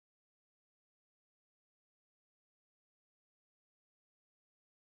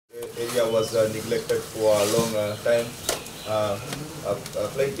Area was neglected for a long time.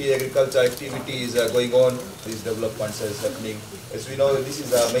 Plenty agriculture activity is going on. These developments is happening. As we know, this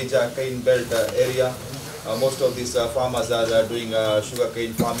is a major cane belt area. Most of these farmers are doing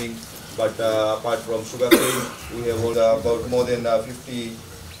sugarcane farming. But apart from sugarcane, we have about more than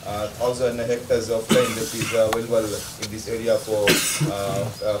 50,000 hectares of land that is available in this area for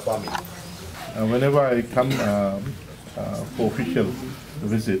farming. Whenever I come for official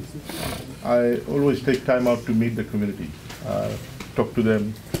visit, I always take time out to meet the community, talk to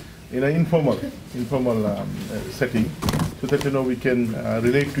them in an informal setting, so that we can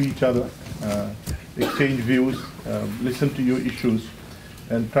relate to each other, exchange views, listen to your issues,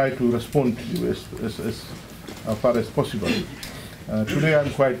 and try to respond to you as far as possible. Today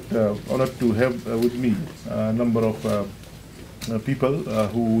I'm quite honored to have with me a number of people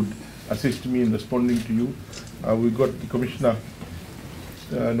who would assist me in responding to you. We've got the Commissioner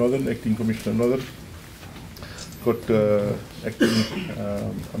Northern, Acting Commissioner Northern, got the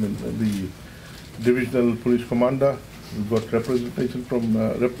Divisional Police Commander, we've got representation from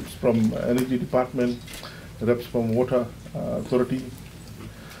reps from Energy Department, reps from Water Authority,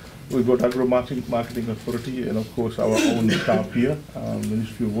 we've got Agro-Marketing Authority, and of course our own staff here,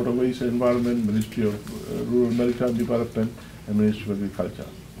 Ministry of Waterways and Environment, Ministry of Rural Maritime Development, and Ministry of Agriculture.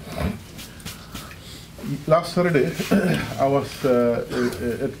 Last Saturday, I was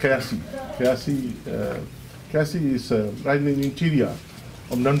at Kayasi. Kayasi is right in the interior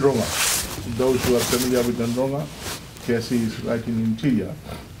of Nandronga. Those who are familiar with Nandronga, Kayasi is right in the interior,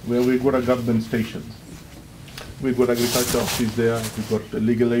 where we've got a government station. We've got agriculture office there, we've got a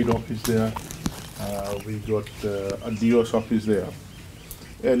legal aid office there, we've got a DOS office there.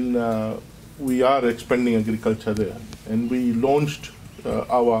 And we are expanding agriculture there. And we launched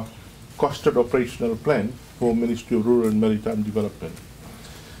our costed operational plan for Ministry of Rural and Maritime Development.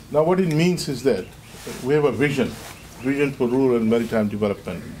 Now what it means is that we have a vision for rural and maritime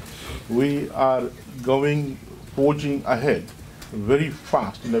development. We are forging ahead very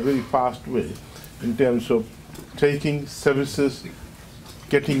fast, in a very fast way, in terms of taking services,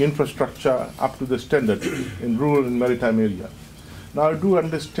 getting infrastructure up to the standard in rural and maritime area. Now I do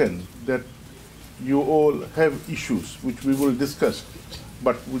understand that you all have issues which we will discuss,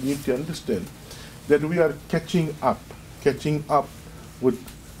 but we need to understand that we are catching up with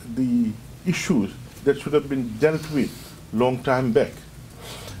the issues that should have been dealt with long time back.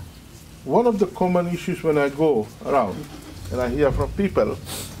 One of the common issues when I go around and I hear from people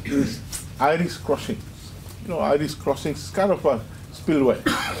is iris crossing. Iris crossings is kind of a spillway.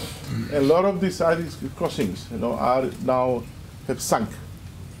 And a lot of these iris crossings, are now have sunk.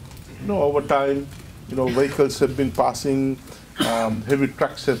 Over time, vehicles have been passing, heavy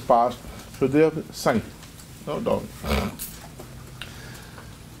trucks have passed, so they have sunk, no doubt.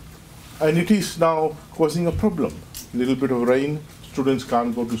 And it is now causing a problem. A little bit of rain, students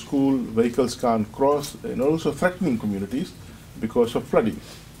can't go to school, vehicles can't cross, and also threatening communities because of flooding.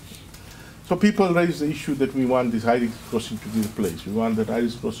 So people raise the issue that we want this iris crossing to be replaced. We want that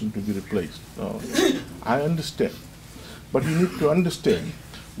iris crossing to be replaced. I understand. But you need to understand,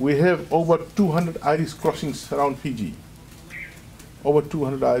 we have over 200 iris crossings around Fiji. Over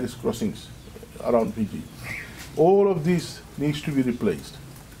 200 iris crossings around Fiji. All of these needs to be replaced.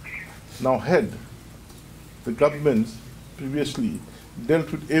 Now had the governments previously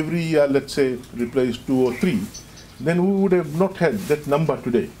dealt with every year, let's say, replaced 2 or 3, then we would have not had that number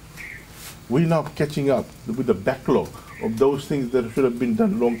today. We're now catching up with the backlog of those things that should have been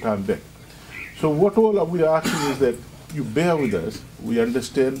done long time back. So what all we are asking is that you bear with us, we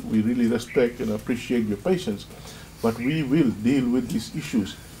understand, we really respect and appreciate your patience, but we will deal with these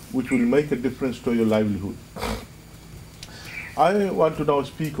issues which will make a difference to your livelihood. I want to now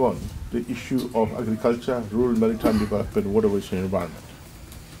speak on the issue of agriculture, rural maritime development, waterways and environment.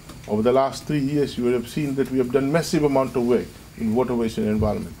 Over the last 3 years, you will have seen that we have done massive amount of work in waterways and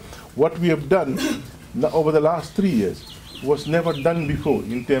environment. What we have done over the last 3 years was never done before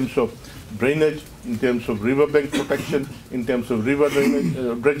in terms of drainage, in terms of riverbank protection, in terms of river drainage,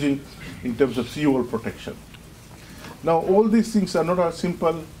 dredging, in terms of seawall protection. Now all these things are not a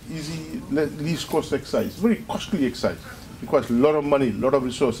simple, easy, least cost exercise, very costly exercise. It requires a lot of money, a lot of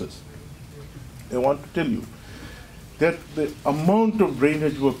resources. I want to tell you that the amount of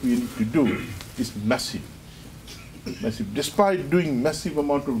drainage work we need to do is massive. Massive. Despite doing massive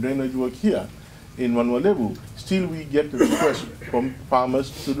amount of drainage work here in Vanuatu, still we get requests from farmers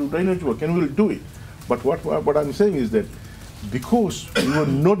to do drainage work, and we'll do it. But what I'm saying is that because we were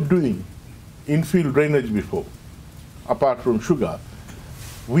not doing infield drainage before, apart from sugar,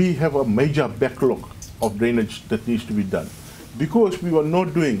 we have a major backlog of drainage that needs to be done. Because we were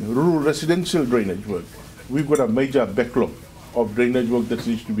not doing rural residential drainage work, we've got a major backlog of drainage work that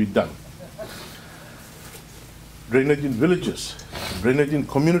needs to be done. Drainage in villages, drainage in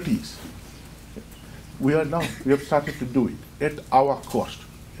communities. We have started to do it at our cost,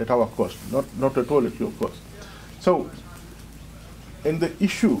 not at all at your cost. So, and the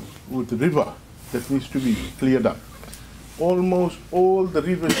issue with the river that needs to be cleared up. Almost all the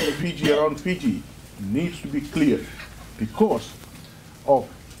rivers in Fiji, around Fiji, needs to be cleared because of,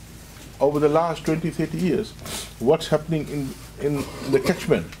 over the last 20, 30 years, what's happening in the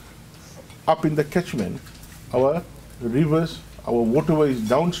catchment. Up in the catchment, our rivers, our waterways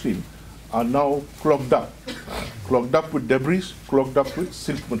downstream are now clogged up with debris, clogged up with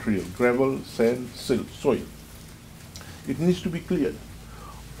silt material, gravel, sand, silt, soil. It needs to be cleared.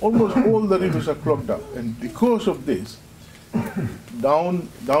 Almost all the rivers are clogged up, and because of this,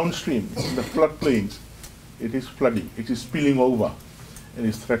 downstream in the floodplains, it is flooding, it is spilling over, and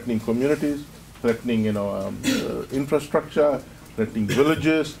it's threatening communities, threatening infrastructure, threatening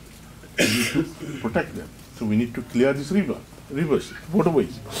villages. We need to protect them. So we need to clear these rivers,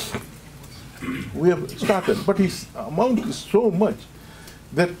 waterways. We have started, but its amount is so much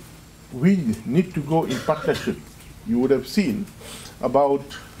that we need to go in partnership. You would have seen about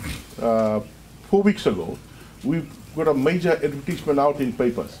 4 weeks ago, we got a major advertisement out in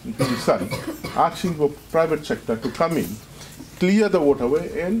papers, in the Sun, asking for private sector to come in, clear the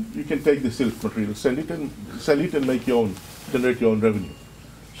waterway, and you can take the silt material, sell it and make your own, generate your own revenue.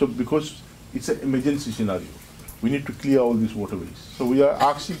 So because it's an emergency scenario, we need to clear all these waterways. So we are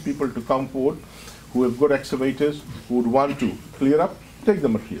asking people to come forward who have got excavators, who would want to clear up, take the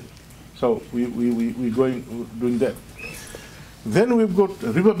material. So we're doing that. Then we've got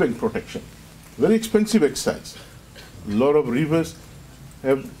riverbank protection, very expensive exercise. A lot of rivers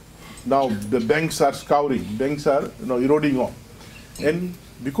have now the banks are scouring, banks are eroding off, and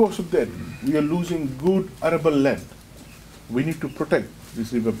because of that we are losing good arable land. We need to protect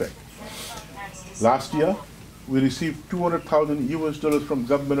this riverbank. Last year we received $200,000 US from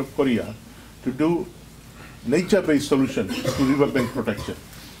government of Korea to do nature-based solutions to riverbank protection.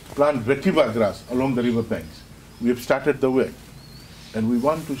 Plant vetiver grass along the riverbanks. We have started the work, and we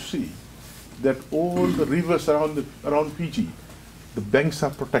want to see that all the rivers around Fiji, the banks are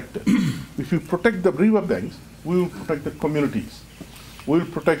protected. If we protect the river banks, we will protect the communities. We will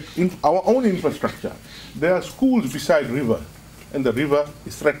protect our own infrastructure. There are schools beside river, and the river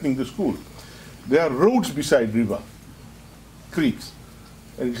is threatening the school. There are roads beside river, creeks,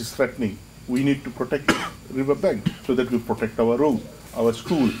 and it is threatening. We need to protect the river bank so that we protect our road, our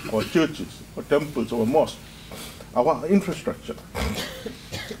school, our churches, our temples, our mosques, our infrastructure.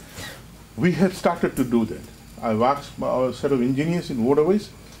 We have started to do that. I've asked our set of engineers in waterways,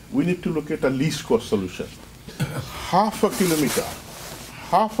 we need to look at a least cost solution. Half a kilometer,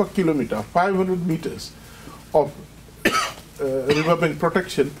 500 meters of riverbank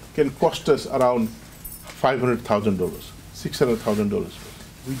protection can cost us around $500,000, $600,000.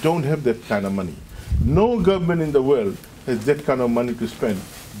 We don't have that kind of money. No government in the world has that kind of money to spend,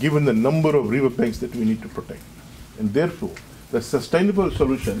 given the number of riverbanks that we need to protect. And therefore, the sustainable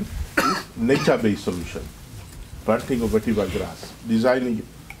solution is nature-based solution. Planting of vetiver grass, designing it,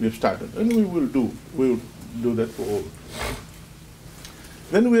 we have started, and we will do that for all.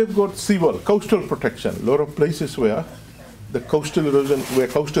 Then we have got seawall, coastal protection. A lot of places where the coastal erosion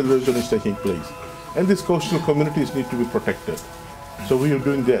is taking place, and these coastal communities need to be protected. So we are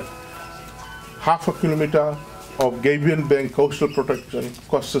doing that. Half a kilometer of Gabion Bank coastal protection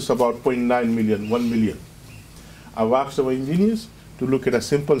costs us about 0.9 million, 1 million. I've asked our engineers to look at a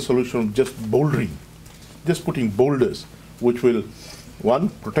simple solution of just bouldering, just putting boulders, which will, one,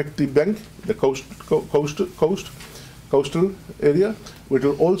 protect the bank, the coastal area, which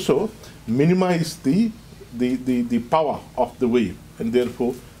will also minimize the power of the wave, and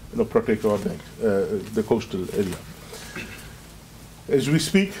therefore protect our bank, the coastal area. As we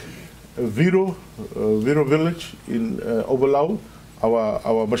speak, Viro village in Ovalau,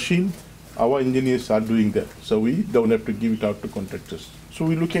 our machine, our engineers are doing that, so we don't have to give it out to contractors. So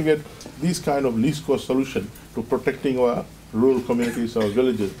we're looking at these kind of least cost solution to protecting our rural communities, our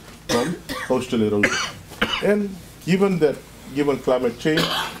villages from coastal erosion. And given climate change,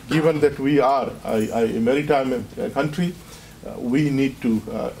 given that we are a maritime country, we need to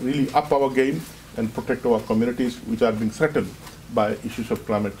really up our game and protect our communities which are being threatened by issues of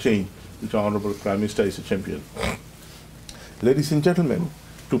climate change, which our Honorable Prime Minister is a champion. Ladies and gentlemen,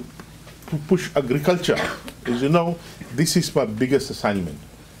 to push agriculture, as you know, this is my biggest assignment.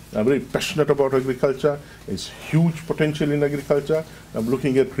 I'm very passionate about agriculture. There's huge potential in agriculture. I'm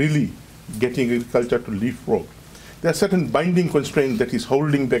looking at really getting agriculture to leapfrog. there are certain binding constraints that is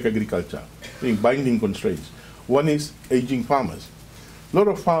holding back agriculture, binding constraints. One is aging farmers. A lot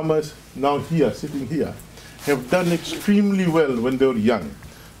of farmers now here, sitting here, have done extremely well when they were young,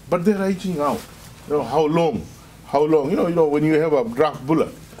 but they're aging out. How long? How long? When you have a draft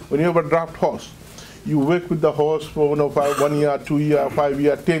bullock, when you have a draft horse, you work with the horse for 1 year, 2 year, 5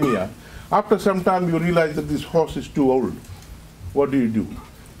 year, 10 year. After some time, you realize that this horse is too old. What do?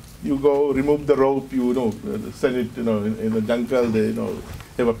 You go remove the rope, send it, in the jungle, they,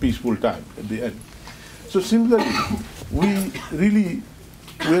 have a peaceful time at the end. So similarly,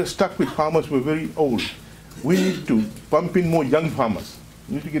 we're stuck with farmers who are very old. We need to pump in more young farmers.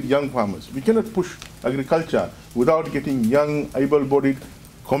 We need to get young farmers. We cannot push agriculture without getting young, able-bodied,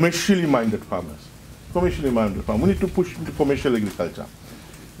 commercially minded farmers. Commercially minded farmers. We need to push into commercial agriculture.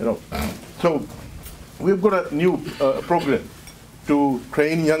 So we've got a new program to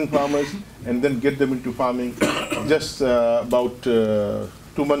train young farmers and then get them into farming. Just about 2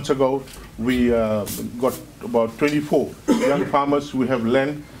 months ago, we got about 24 young farmers who have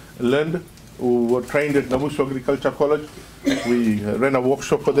learned, who were trained at Navudi Agriculture College. We ran a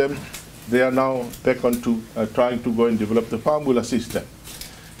workshop for them. They are now back onto trying to go and develop the farm. We'll assist them.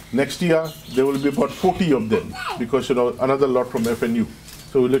 Next year, there will be about 40 of them because another lot from FNU.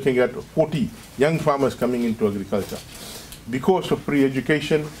 So we're looking at 40 young farmers coming into agriculture. Because of free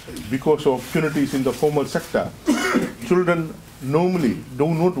education, because of opportunities in the formal sector, children normally do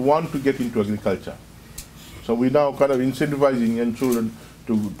not want to get into agriculture. So we're now kind of incentivizing young children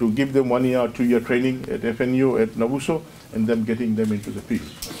to give them 1 year or 2 year training at FNU, at Navudi, and then getting them into the field.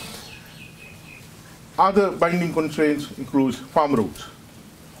 Other binding constraints include farm roads.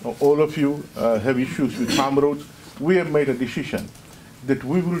 Now, all of you have issues with farm roads. We have made a decision that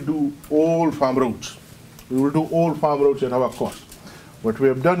we will do all farm roads. We will do all farm roads at our cost. What we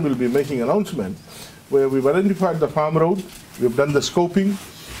have done, we'll be making an announcement where we've identified the farm road, we've done the scoping,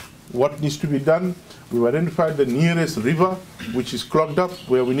 what needs to be done. We've identified the nearest river, which is clogged up,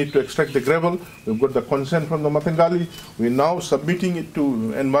 where we need to extract the gravel. We've got the consent from the Matangali. We're now submitting it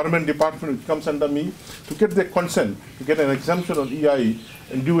to Environment Department, which comes under me, to get their consent, to get an exemption on EIE,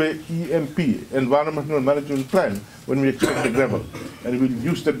 and do a EMP, Environmental Management Plan, when we extract the gravel. And we'll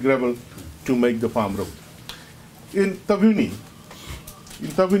use that gravel to make the farm road. In Tavuni,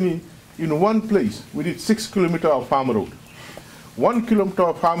 in one place, we did 6 kilometers of farm road. 1 kilometer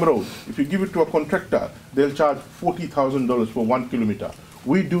of farm road, if you give it to a contractor, they'll charge $40,000 for 1 kilometer.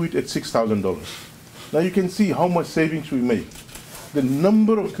 We do it at $6,000. Now you can see how much savings we make. The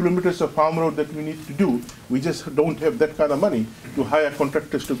number of kilometers of farm road that we need to do, we just don't have that kind of money to hire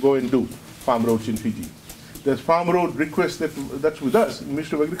contractors to go and do farm roads in Fiji. There's farm road request that's with us,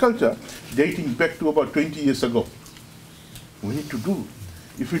 Ministry of Agriculture, dating back to about 20 years ago. We need to do.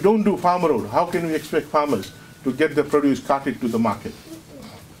 If we don't do farm road, how can we expect farmers to get the produce carted to the market?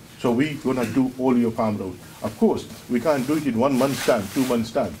 So we're going to do all your farm roads. Of course, we can't do it in 1 month's time, 2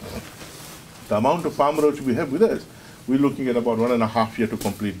 months' time. The amount of farm roads we have with us, we're looking at about 1.5 years to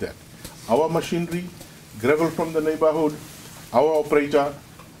complete that. Our machinery, gravel from the neighborhood, our operator,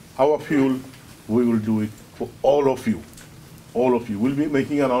 our fuel, we will do it for all of you. All of you. We'll be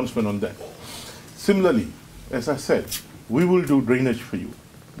making an announcement on that. Similarly, as I said, we will do drainage for you.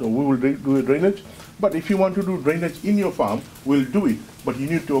 So we will do a drainage, but if you want to do drainage in your farm, we'll do it, but you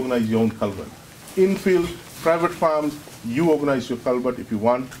need to organize your own culvert. Infield, private farms, you organize your culvert if you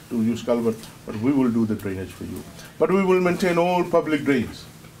want to use culvert, but we will do the drainage for you. But we will maintain all public drains.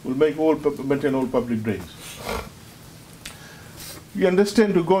 We'll maintain all public drains. We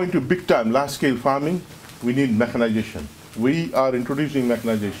understand to go into big time, large scale farming, we need mechanization. We are introducing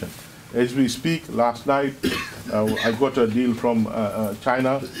mechanization. As we speak, last night, I got a deal from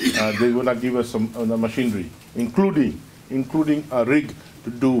China. They're going to give us some machinery, including a rig to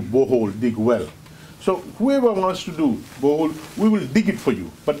do borehole, dig well. So whoever wants to do borehole, we will dig it for you.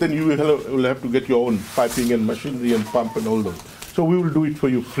 But then you will have to get your own piping and machinery and pump and all those. So we will do it for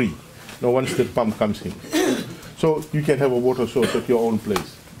you free, once the pump comes in. So you can have a water source at your own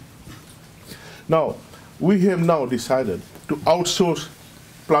place. Now, we have now decided to outsource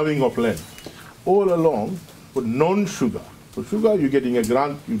plowing of land. All along, for non-sugar, for sugar you're getting a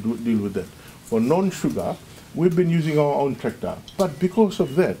grant, you deal with that. For non-sugar, we've been using our own tractor. But because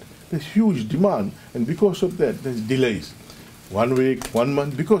of that, there's huge demand, and because of that, there's delays. 1 week, 1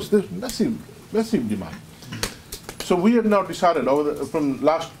 month, because there's massive demand. So we have now decided, from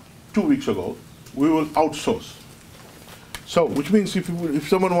last 2 weeks ago, we will outsource. So, which means if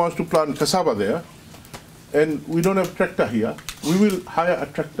someone wants to plant cassava there, and we don't have tractor here, we will hire a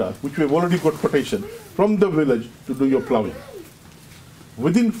tractor, which we have already got quotation, from the village to do your plowing.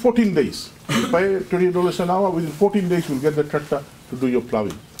 Within 14 days, you pay $20 an hour, within 14 days you'll get the tractor to do your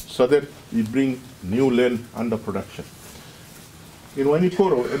plowing, so that we bring new land under production. In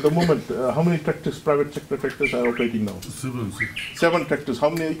Wanikoro, at the moment, how many tractors, private sector tractors are operating now? 7. 7 tractors. How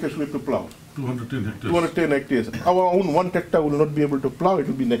many acres we have to plow? 210 hectares. 210 hectares. Our own 1 tractor will not be able to plow, it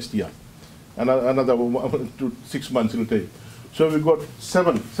will be next year. Another 6 months it will take. So we've got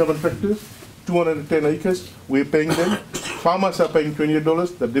seven tractors, 210 acres, we're paying them. Farmers are paying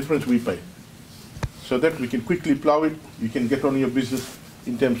 $20, the difference we pay. So that we can quickly plow it, you can get on your business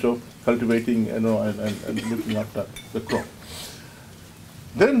in terms of cultivating and looking after the crop.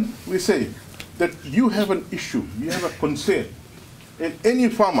 Then we say that you have an issue, you have a concern. And any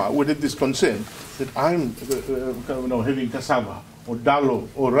farmer would have this concern that I'm having cassava or dalo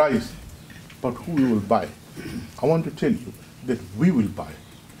or rice, but who will buy? I want to tell you that we will buy.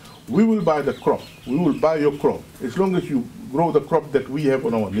 We will buy the crop. We will buy your crop as long as you grow the crop that we have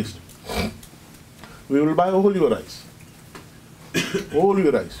on our list. We will buy all your rice, all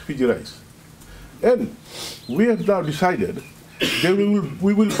your rice, Fiji rice. And we have now decided that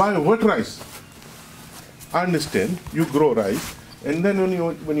we will buy wet rice. I understand you grow rice, and then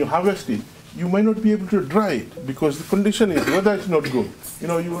when you harvest it, you might not be able to dry it because the condition is weather is not good.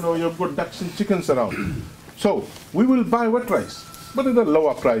 You've got ducks and chickens around. So we will buy wet rice, but at a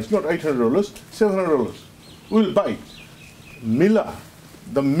lower price, not $800, $700. We will buy it.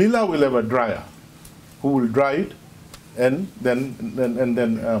 The miller will have a dryer who will dry it and then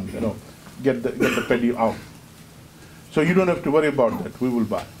get the paddy out. So you don't have to worry about that. We will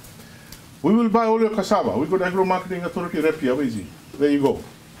buy. We will buy all your cassava. We've got Agro Marketing Authority rep here. Where is he? There you go.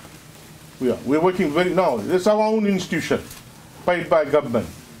 We're working now. It's our own institution, paid by government.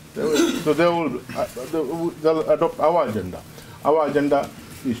 So they'll adopt our agenda. Our agenda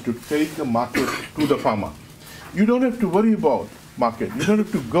is to take the market to the farmer. You don't have to worry about market. You don't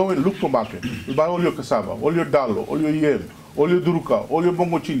have to go and look for market. You buy all your cassava, all your dalo, all your yam, all your duruka, all your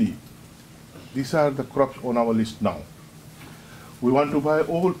bongo chili. These are the crops on our list now. We want to buy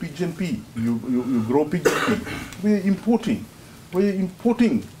all pigeon pea. You grow pigeon pea. We're importing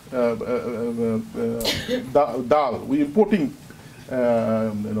dal. We're importing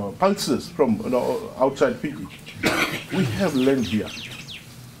pulses from outside Fiji. We have land here.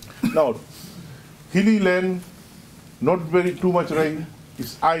 Now, hilly land, not very too much rain,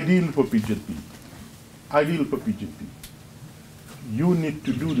 is ideal for pigeon pea. Ideal for pigeon pea. You need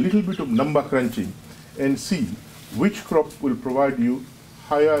to do a little bit of number crunching and see which crop will provide you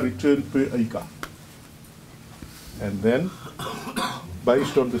higher return per acre. And then,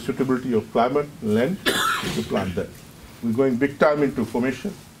 based on the suitability of climate, land, you plant that. We're going big time into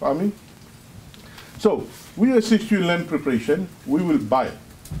formation farming. So, we assist you in land preparation. We will buy.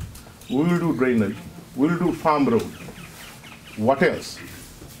 We will do drainage. We will do farm roads. What else?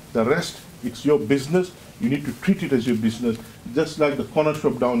 The rest, it's your business. You need to treat it as your business, just like the corner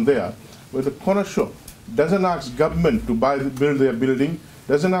shop down there, where the corner shop doesn't ask government to build their building,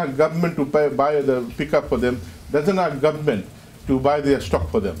 doesn't ask government to buy the pickup for them, doesn't ask government to buy their stock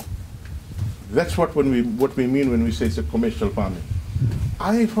for them. That's what we mean when we say it's a commercial farming.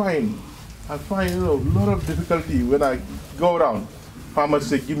 I find a lot of difficulty when I go around. Farmers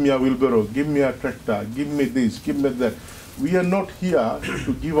say, give me a wheelbarrow, give me a tractor, give me this, give me that. We are not here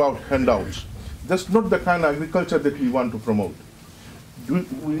to give out handouts. That's not the kind of agriculture that we want to promote. You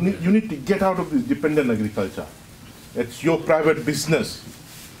need to get out of this dependent agriculture. It's your private business.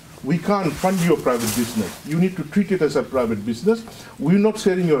 We can't fund your private business. You need to treat it as a private business. We're not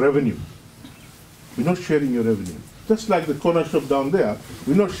sharing your revenue. We're not sharing your revenue. Just like the corner shop down there,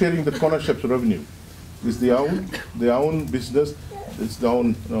 we're not sharing the corner shop's revenue. It's their own business. It's their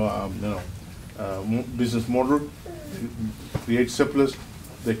own business model. Create surplus,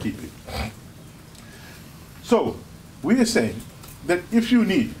 they keep it. So we are saying that if you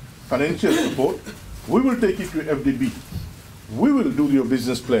need financial support, we will take it to FDB. We will do your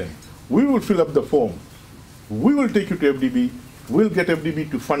business plan. We will fill up the form. We will take you to FDB. We'll get FDB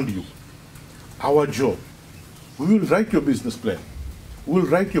to fund you. Our job. We will write your business plan. We'll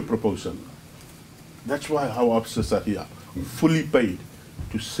write your proposal. That's why our officers are here, fully paid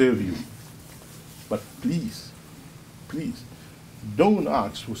to serve you. But please, don't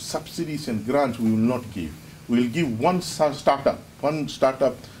ask for subsidies and grants we will not give. We'll give one startup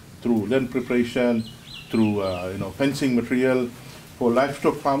through land preparation, through fencing material for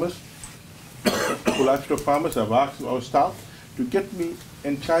livestock farmers. For livestock farmers, I've asked our staff to get me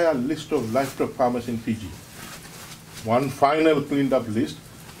entire list of livestock farmers in Fiji. One final cleaned up list,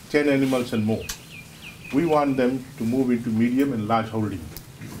 10 animals and more. We want them to move into medium and large holding.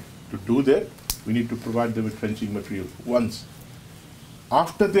 To do that, we need to provide them with fencing material once.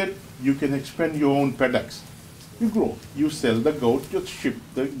 After that, you can expand your own paddocks. You grow, you sell the goat, you ship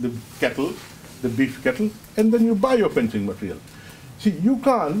the cattle, the beef cattle, and then you buy your fencing material. See, you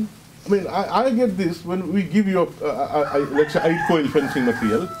can't, I mean, I get this when we give you, let's say, 8 coil fencing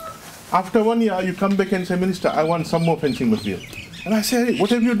material. After 1 year, you come back and say, Minister, I want some more fencing material. And I say, hey, what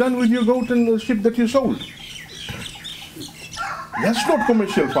have you done with your goat and the sheep that you sold? That's not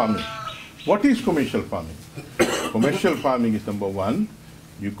commercial farming. What is commercial farming? Commercial farming is number 1,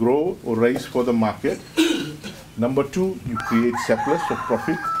 you grow or raise for the market. Number 2, you create surplus or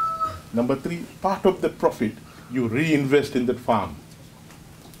profit. Number 3, part of the profit you reinvest in that farm.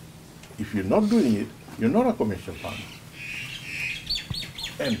 If you're not doing it, you're not a commercial farmer.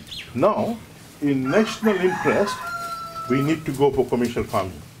 And now, in national interest, we need to go for commercial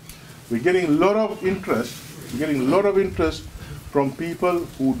farming. We're getting a lot of interest. We're getting a lot of interest from people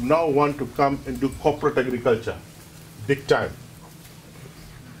who now want to come and do corporate agriculture, big time.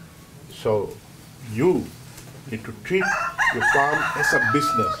 So you need to treat your farm as a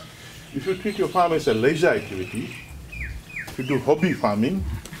business. If you treat your farm as a leisure activity, if you do hobby farming,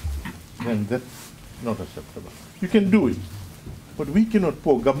 then that's not acceptable. You can do it, but we cannot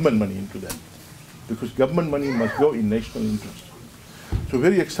pour government money into that, because government money must go in national interest. So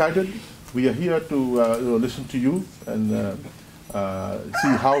very excited. We are here to listen to you and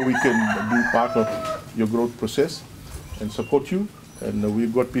see how we can be part of your growth process and support you. And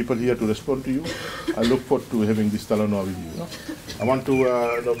we've got people here to respond to you. I look forward to having this Talanoa with you. I want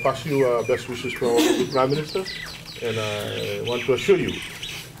to pass you best wishes for the Prime Minister, and I want to assure you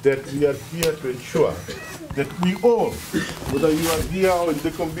that we are here to ensure that we all, whether you are here or in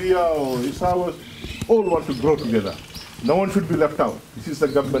Dekombia or Isawas, all want to grow together. No one should be left out. This is the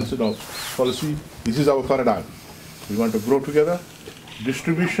government's policy. This is our paradigm. We want to grow together.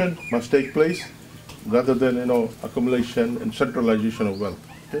 Distribution must take place rather than accumulation and centralization of wealth.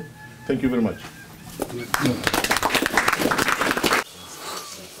 Okay? Thank you very much.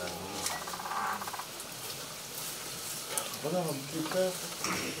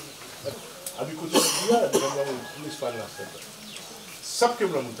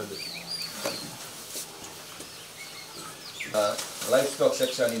 Livestock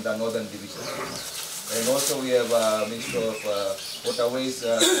section in the northern division. And also we have Minister of Waterways,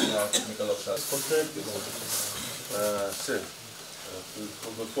 Technical Officer. Said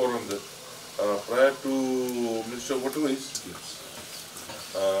from the forum that prior to Minister of Waterways,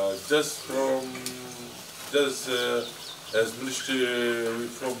 as ministry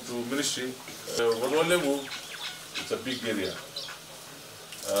from to ministry, Vanwalevu, it's a big area.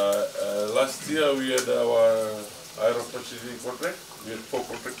 Last year we had our iron purchasing contract. We had 4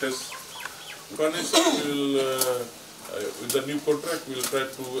 contractors. One is with the new contract, we will try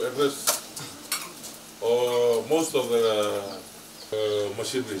to address most of the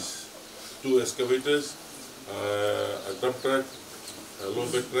machineries, 2 excavators, a dump truck, a low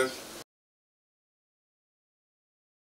bed truck,